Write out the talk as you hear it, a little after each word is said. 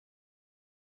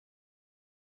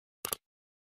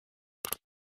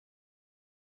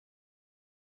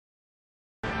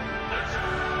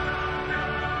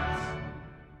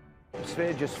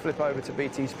atmosphere, just flip over to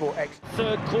BT Sport X.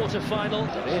 Third quarter final.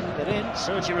 They're in.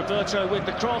 Sergio Roberto with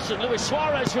the cross, and Luis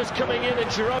Suarez was coming in,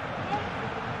 and Jerome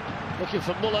looking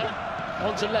for Muller.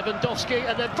 On to Lewandowski,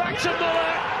 and then back to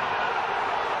Muller.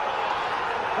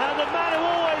 And the man who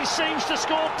always seems to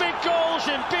score big goals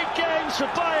in big games for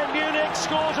Bayern Munich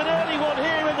scores an early one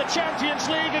here in the Champions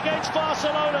League against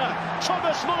Barcelona.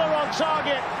 Thomas Muller on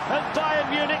target, and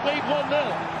Bayern Munich lead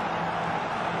 1-0.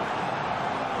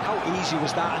 How easy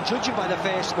was that? And judging by the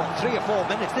first, 3 or 4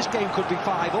 minutes, this game could be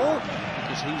 5-5.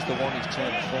 Because he's the one who's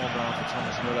turned the form round for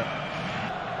Thomas Muller.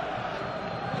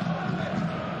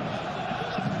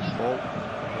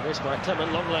 It is by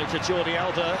Clement Longley to Jordi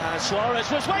Alba, and Suarez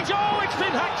was waiting. Oh, it's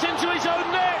been hacked into his own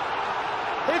net.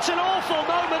 It's an awful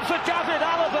moment for David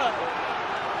Alaba.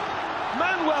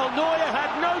 Manuel Neuer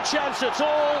had no chance at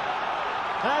all.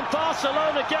 And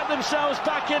Barcelona get themselves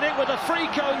back in it with a free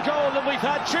cone goal, and we've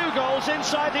had 2 goals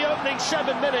inside the opening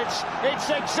 7 minutes. It's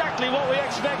exactly what we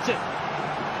expected.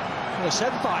 Well, I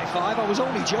said 5-5, I was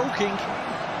only joking.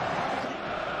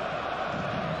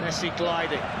 Messi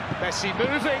gliding, Messi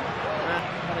moving, and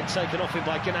having taken off him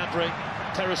by Gnabry.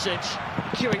 Perisic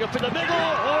queuing up in the middle.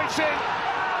 Oh, it's in.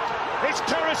 It's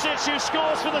Perisic who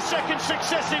scores for the 2nd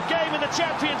successive game in the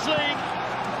Champions League.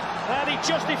 And he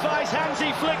justifies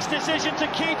Hansi Flick's decision to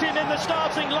keep him in the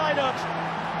starting lineup.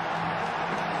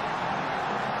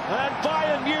 And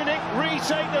Bayern Munich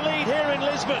retake the lead here in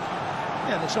Lisbon.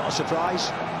 Yeah, and it's not a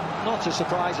surprise. Not a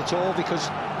surprise at all, because,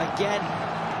 again,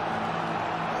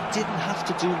 didn't have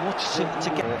to do much to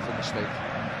get awful mistake.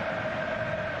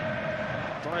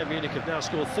 Bayern Munich have now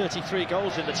scored 33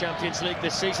 goals in the Champions League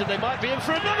this season. They might be in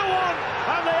for another one,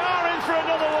 and they are in for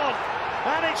another one.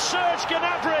 And it's Serge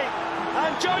Gnabry.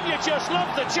 And don't you just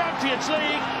love the Champions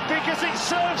League, because it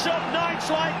serves up nights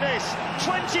like this.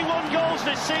 21 goals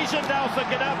this season now for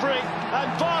Gnabry, and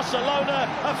Barcelona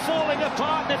are falling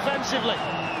apart defensively.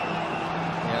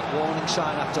 Yeah, warning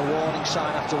sign after warning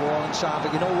sign after warning sign,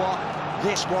 but you know what?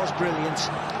 This was brilliant.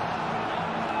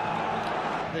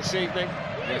 This evening.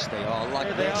 Yes, they are. Like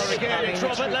Here they are again. It's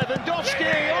Robert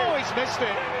Lewandowski. Oh, he's missed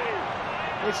it.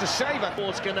 It's a saver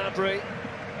towards Gnabry.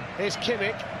 Here's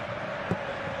Kimmich.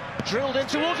 Drilled in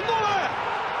towards Muller.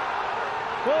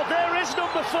 Well, there is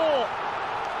number 4.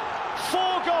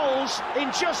 4 goals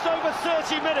in just over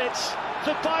 30 minutes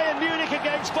for Bayern Munich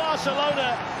against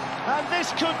Barcelona. And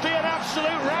this could be an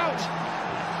absolute rout.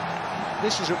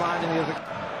 This is reminding me of the...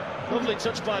 Lovely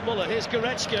touch by Muller. Here's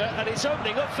Goretzka, and it's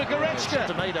opening up for Goretzka.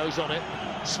 Tomatoes on it.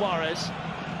 Suarez.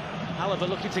 Alaba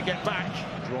looking to get back.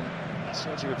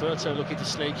 Sergio Roberto looking to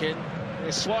sneak in.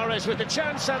 Here's Suarez with the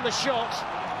chance and the shot.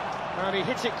 And he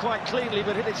hit it quite cleanly,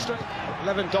 but hit it straight.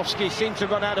 Lewandowski seemed to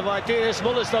run out of ideas.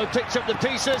 Muller's, though, picked up the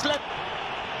pieces. Want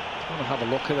to have a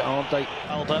look at it, aren't they?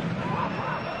 Alba.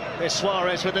 Here's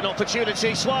Suarez with an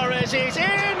opportunity. Suarez is in,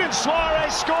 and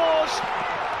Suarez scores.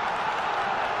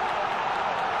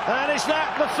 And is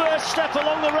that the first step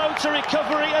along the road to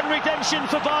recovery and redemption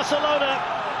for Barcelona?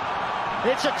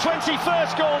 It's a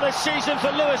 21st goal this season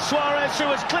for Luis Suarez, who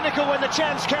was clinical when the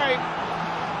chance came.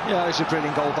 Yeah, it's a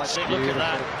brilliant goal by... Look at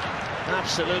that.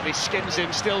 Absolutely skims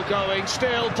him, still going,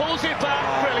 still pulls it back.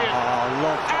 Brilliant.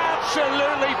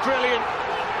 Absolutely brilliant.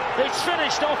 It's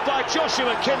finished off by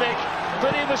Joshua Kimmich,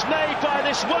 but it was made by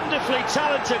this wonderfully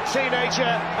talented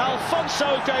teenager,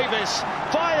 Alphonso Davies.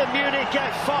 Bayern Munich get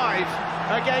 5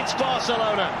 against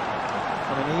Barcelona.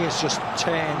 I mean, he has just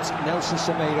turned Nelson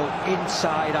Semedo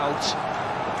inside out.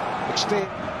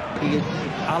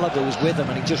 Alaba was with him,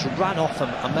 and he just ran off him,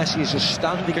 and Messi is just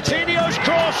standing there. Coutinho's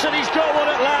cross, and he's got one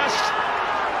at last.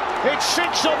 It's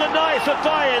 6 on the night for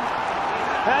Bayern,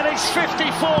 and it's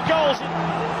 54 goals.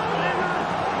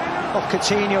 Oh,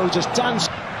 Coutinho just danced.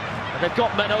 And they've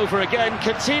got men over again.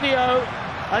 Coutinho,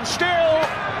 and still,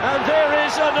 and there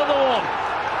is another one.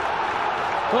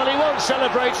 Well, he won't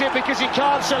celebrate it because he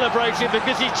can't celebrate it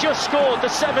because he's just scored the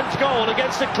 7th goal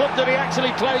against the club that he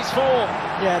actually plays for.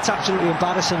 Yeah, it's absolutely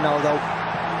embarrassing now, though.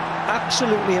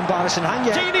 Absolutely embarrassing.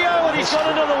 Coutinho, and he's got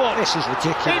another one. This is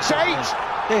ridiculous. It's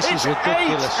 8. This is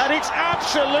ridiculous. 8, and it's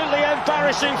absolutely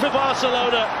embarrassing for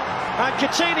Barcelona. And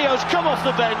Coutinho's come off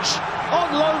the bench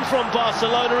on loan from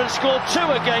Barcelona and scored 2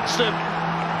 against them.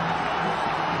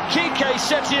 Kike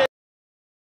Setien.